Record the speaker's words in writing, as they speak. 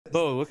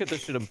Bo, look at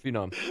this shit on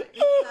Phenom.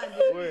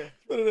 Where?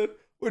 Put it in.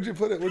 Where'd you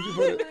put it? Where'd you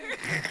put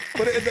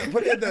it?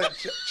 Put it in the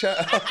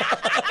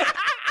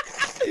chat.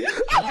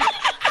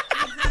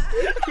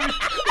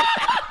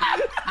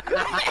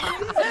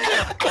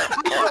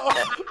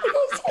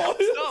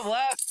 Stop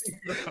laughing,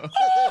 bro.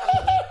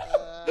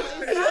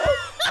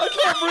 I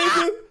can't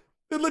breathe it.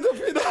 Look at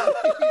me now.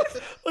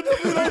 Look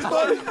at me nice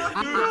body.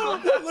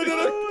 Look at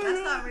it.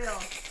 That's not real.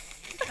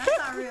 That's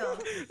not real.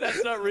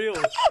 That's not real.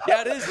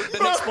 Yeah, it is.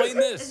 Then explain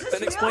this.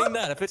 Then explain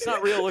that. If it's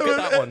not real, look at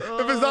that one.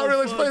 If it's not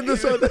real, explain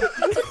this one.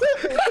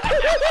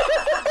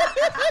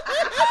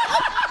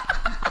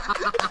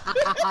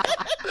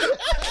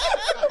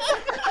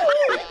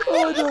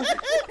 Oh my god.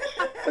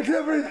 I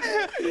can't breathe.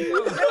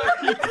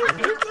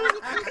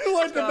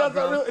 Like that's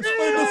not real.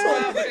 Explain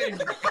this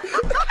one.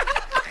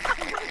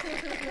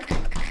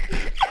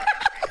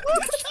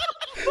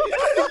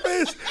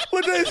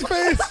 Look at his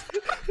face.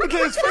 Look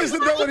at his face in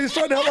that one. He's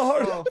trying to have a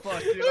heart. Oh,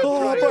 fuck, dude.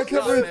 Oh, bro, I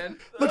can't breathe.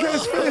 Look at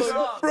his face.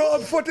 Bro,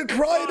 I'm fucking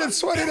crying and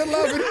sweating and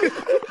laughing.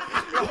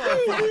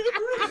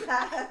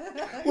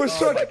 What's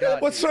Trent?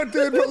 What's Trent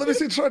doing, bro? Let me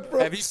see Trent, bro.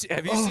 Have you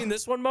seen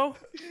this one, Mo?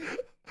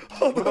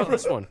 What about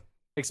this one?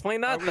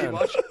 Explain that then.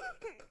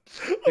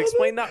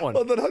 Explain that one.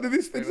 Hold on, how do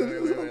these things?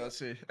 Wait, let's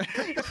see.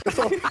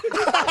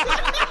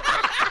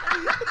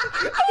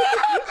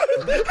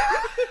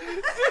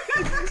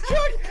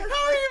 Chuck,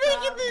 how are you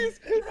making these?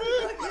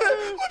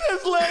 With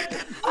his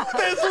legs.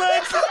 With his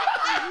legs.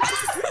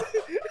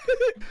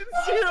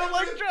 Zero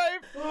leg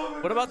drive.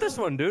 What about this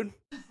one, dude?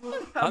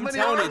 I'm many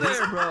telling are you,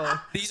 there, bro?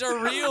 these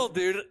are real,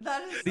 dude.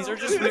 These are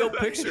just real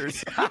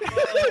pictures. Look at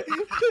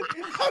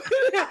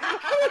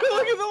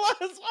the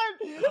last one.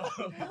 He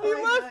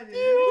left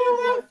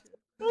you.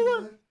 Hold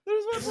on.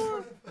 There's one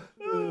more.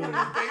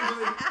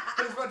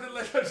 His fucking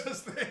legs are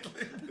just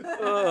dangling.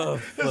 Oh,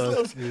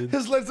 fuck, dude.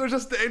 His legs are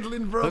just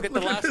dangling, bro. Look at the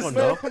last one,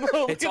 bro.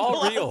 It's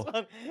all real.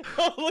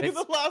 Oh, look at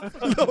the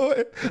last one. No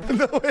way.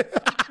 No way.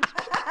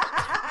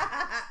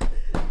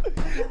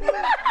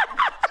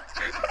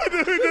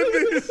 Who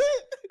did these?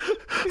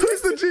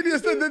 Who's the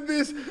genius that did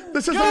these?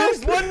 This is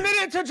Guys, the 1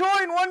 minute to join.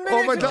 1 minute.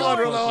 Oh my to god,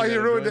 join. oh, he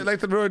ruined it.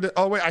 Lathan ruined it.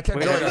 Oh wait, I can't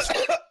Wait, join us.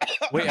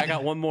 Wait, I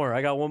got one more.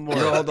 I got one more.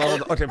 No, hold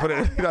on. Okay, put it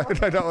in. Hold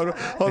It's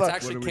on.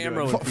 actually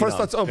Camero and First,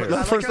 let's Phenom. open. I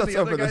like First, how let's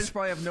the other open guys this.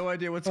 probably have no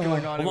idea what's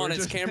going on. Come on, We're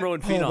it's just- Camero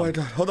and Oh my Phenom.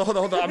 god. Hold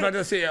on. I'm not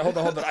gonna see it. Hold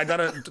on. I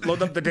gotta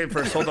load up the game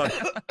first. Hold on.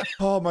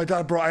 Oh my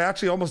god, bro. I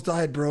actually almost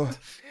died, bro.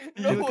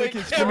 You look like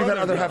his Give me that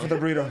father, other bro. half of the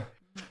burrito.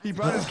 He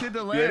brought his kid to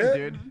Yeah. land,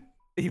 dude.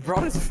 He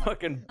brought his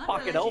fucking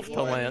pocket elf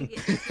to land.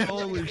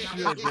 Holy shit,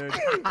 dude. We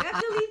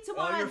have to leave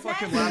tomorrow. All your at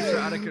fucking 10. laughs are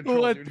out of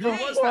control, What dude. the Who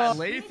was that?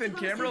 Lath and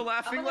Camero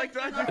laughing like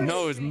that?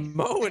 No, it was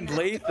Mo and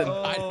Lieth, and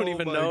I don't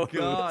even know. Oh my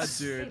god,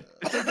 dude.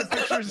 It's like the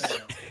pictures.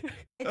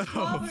 It's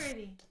 12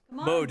 already. Come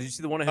on. Mo, did you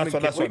see the one ahead Last of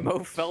one, last Wait, one.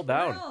 Mo fell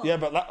down. Yeah,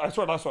 but last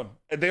one.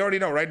 They already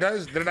know, right,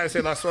 guys? Didn't I say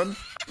last one?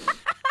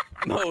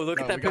 Mo, look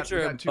at No, that we got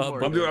picture. two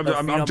more. I'm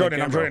Phenom joining.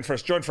 and I'm Camero. joining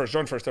first. Join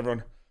first,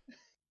 everyone.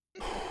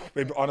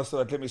 Babe,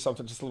 honestly, give me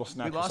something, just a little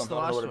snack We or lost something.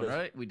 the I don't last know one, what it is.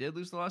 right? We did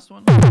lose the last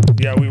one?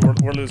 Yeah,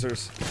 we're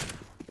losers.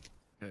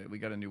 Okay, we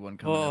got a new one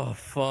coming Oh, up.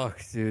 fuck,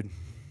 dude.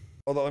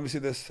 Hold on, let me see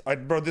this.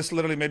 Bro, this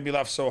literally made me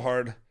laugh so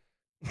hard.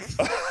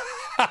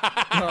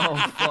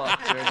 Oh,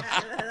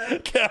 fuck,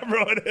 dude.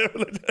 Camera and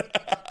him.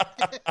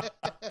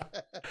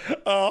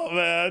 Oh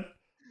man.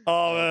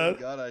 Oh man.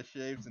 God, I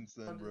shaved since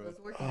then, bro.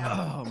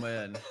 Oh,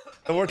 man.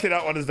 The working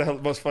out one is the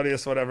most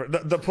funniest one ever.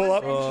 The pull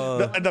up,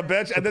 the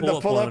bench, and then the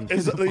pull-up pull up one.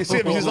 is you see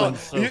him. The He's pull-up like, one's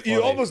so you funny.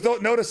 almost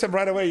don't notice him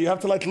right away. You have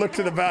to like look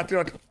to the back, and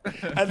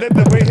then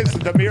the way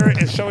the mirror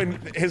is showing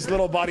his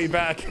little body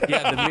back.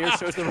 Yeah, the mirror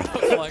shows the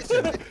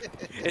reflection.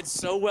 It's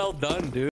so well done, dude.